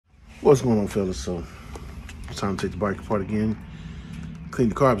What's going on, fellas? So it's time to take the bike apart again, clean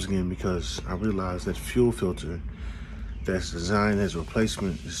the carbs again, because I realized that fuel filter that's designed as a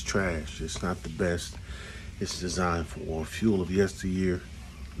replacement is trash. It's not the best. It's designed for fuel of yesteryear,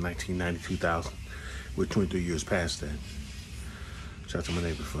 1990, 2000. We're 23 years past that. Shout out to my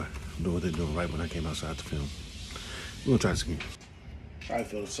neighbor for doing what they're doing right when I came outside to film. We're gonna try this again. All right,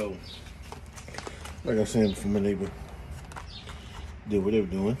 fellas, so like I was saying before, my neighbor did what they were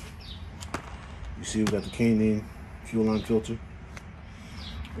doing. You see we got the K&N fuel line filter.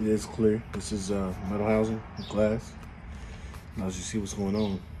 It is clear. This is metal housing with glass. Now as you see what's going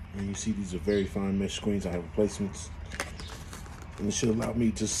on, and you see these are very fine mesh screens. I have replacements. And it should allow me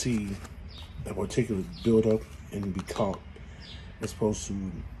to see that particulate build up and be caught, as opposed to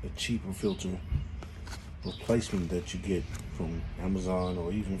a cheaper filter replacement that you get from Amazon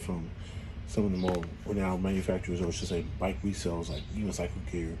or even from some of the more renowned manufacturers, or I should say bike resellers like Cycle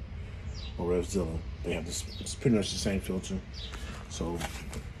Gear or Revzilla. They have this, it's pretty much the same filter. So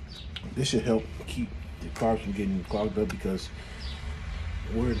this should help keep the carbs from getting clogged up, because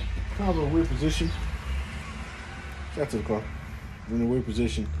we're in kind of a weird position. Shout out to the car. We're in a weird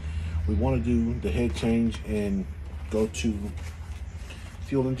position. We want to do the head change and go to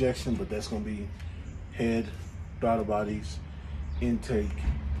fuel injection, but that's going to be head, throttle bodies, intake,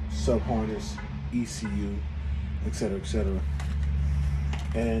 sub harness, ECU, etc., etc.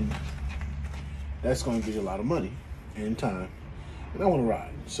 And that's going to be a lot of money and time. And I want to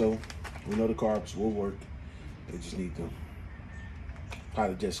ride. So we know the carbs will work. They just need the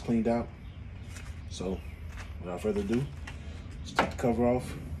pilot jets cleaned out. So without further ado, just take the cover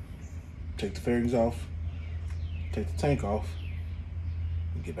off, take the fairings off, take the tank off,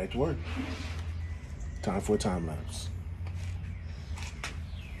 and get back to work. Time for a time lapse.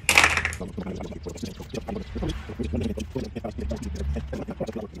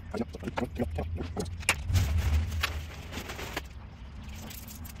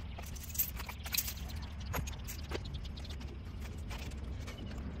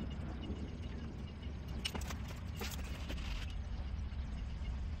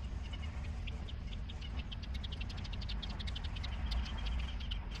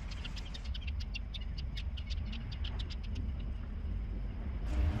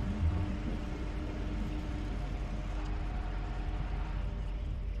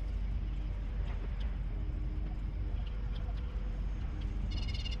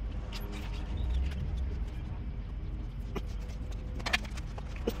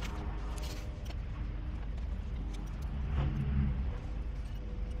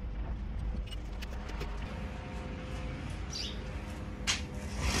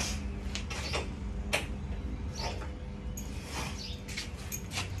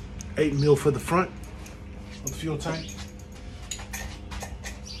 $8 mil for the front of the fuel tank.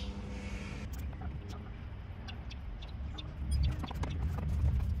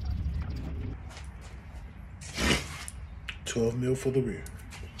 $12 mil for the rear.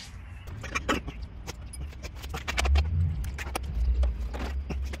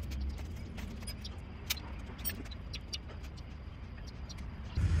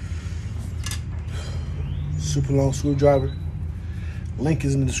 Super long screwdriver. Link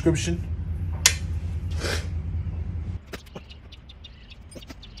is in the description.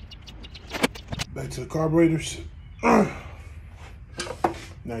 Back to the carburetors.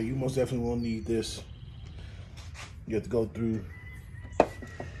 Now you most definitely will need this. You have to go through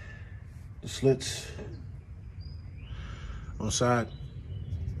the slits on the side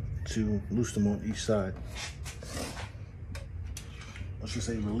to loosen them on each side. I should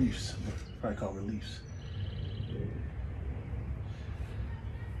say reliefs. Probably called reliefs.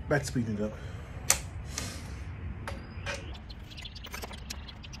 Back to speeding it up.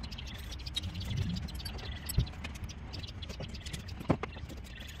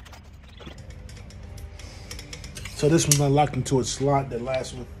 So this one's not locked into a slot. That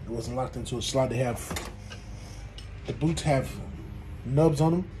last one, it wasn't locked into a slot. The boots have nubs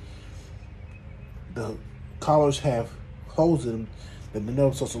on them. The collars have holes in them that the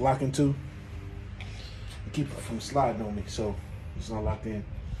nub's supposed to lock into to keep it from sliding on me. So it's not locked in.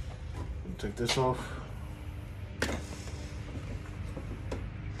 Take this off.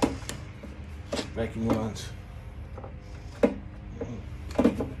 Vacuum lines.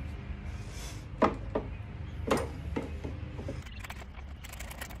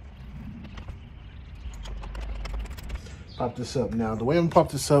 Pop this up. Now, the way I'm gonna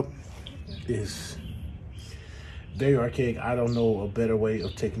pop this up is very archaic. I don't know a better way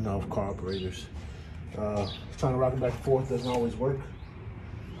of taking off carburetors. Trying to rock it back and forth doesn't always work.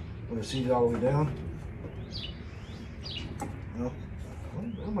 When the seat is all the way down. No,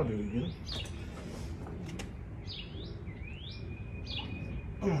 gonna do it again.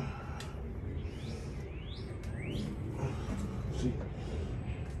 See?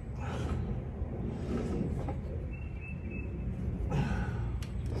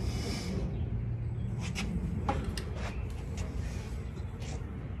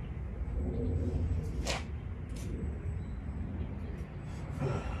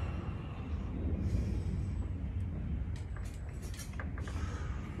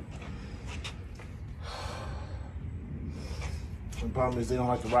 The problem is they don't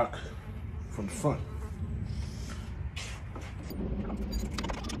like to rock from the front.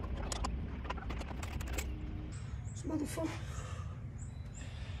 This motherfucker.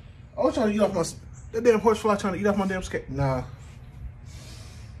 I was trying to eat off my, that damn horsefly trying to eat off my damn skate. Nah.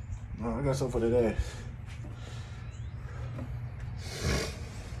 No, I got something for that ass.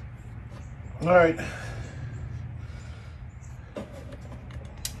 All right.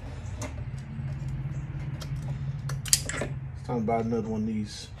 It's time to buy another one of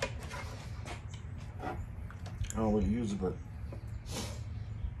these. I don't really use it, but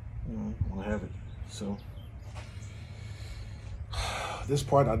you know, I want to have it. So this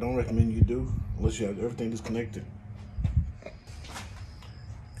part I don't recommend you do unless you have everything disconnected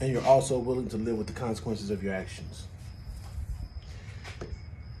and you're also willing to live with the consequences of your actions.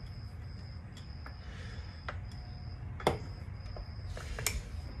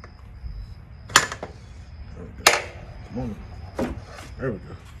 Come on. There we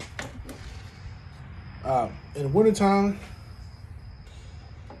go. In the wintertime,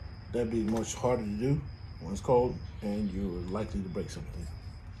 that'd be much harder to do when it's cold and you're likely to break something.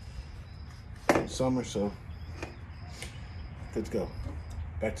 Summer, so good to go.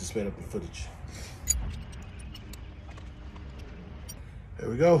 Back to sped up the footage. There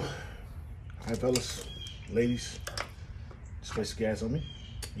we go. Hi fellas, ladies. Just place the gas on me.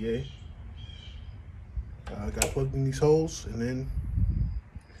 Yay. I got plugged in these holes and then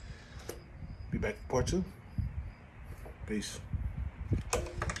be back for part 2. Peace.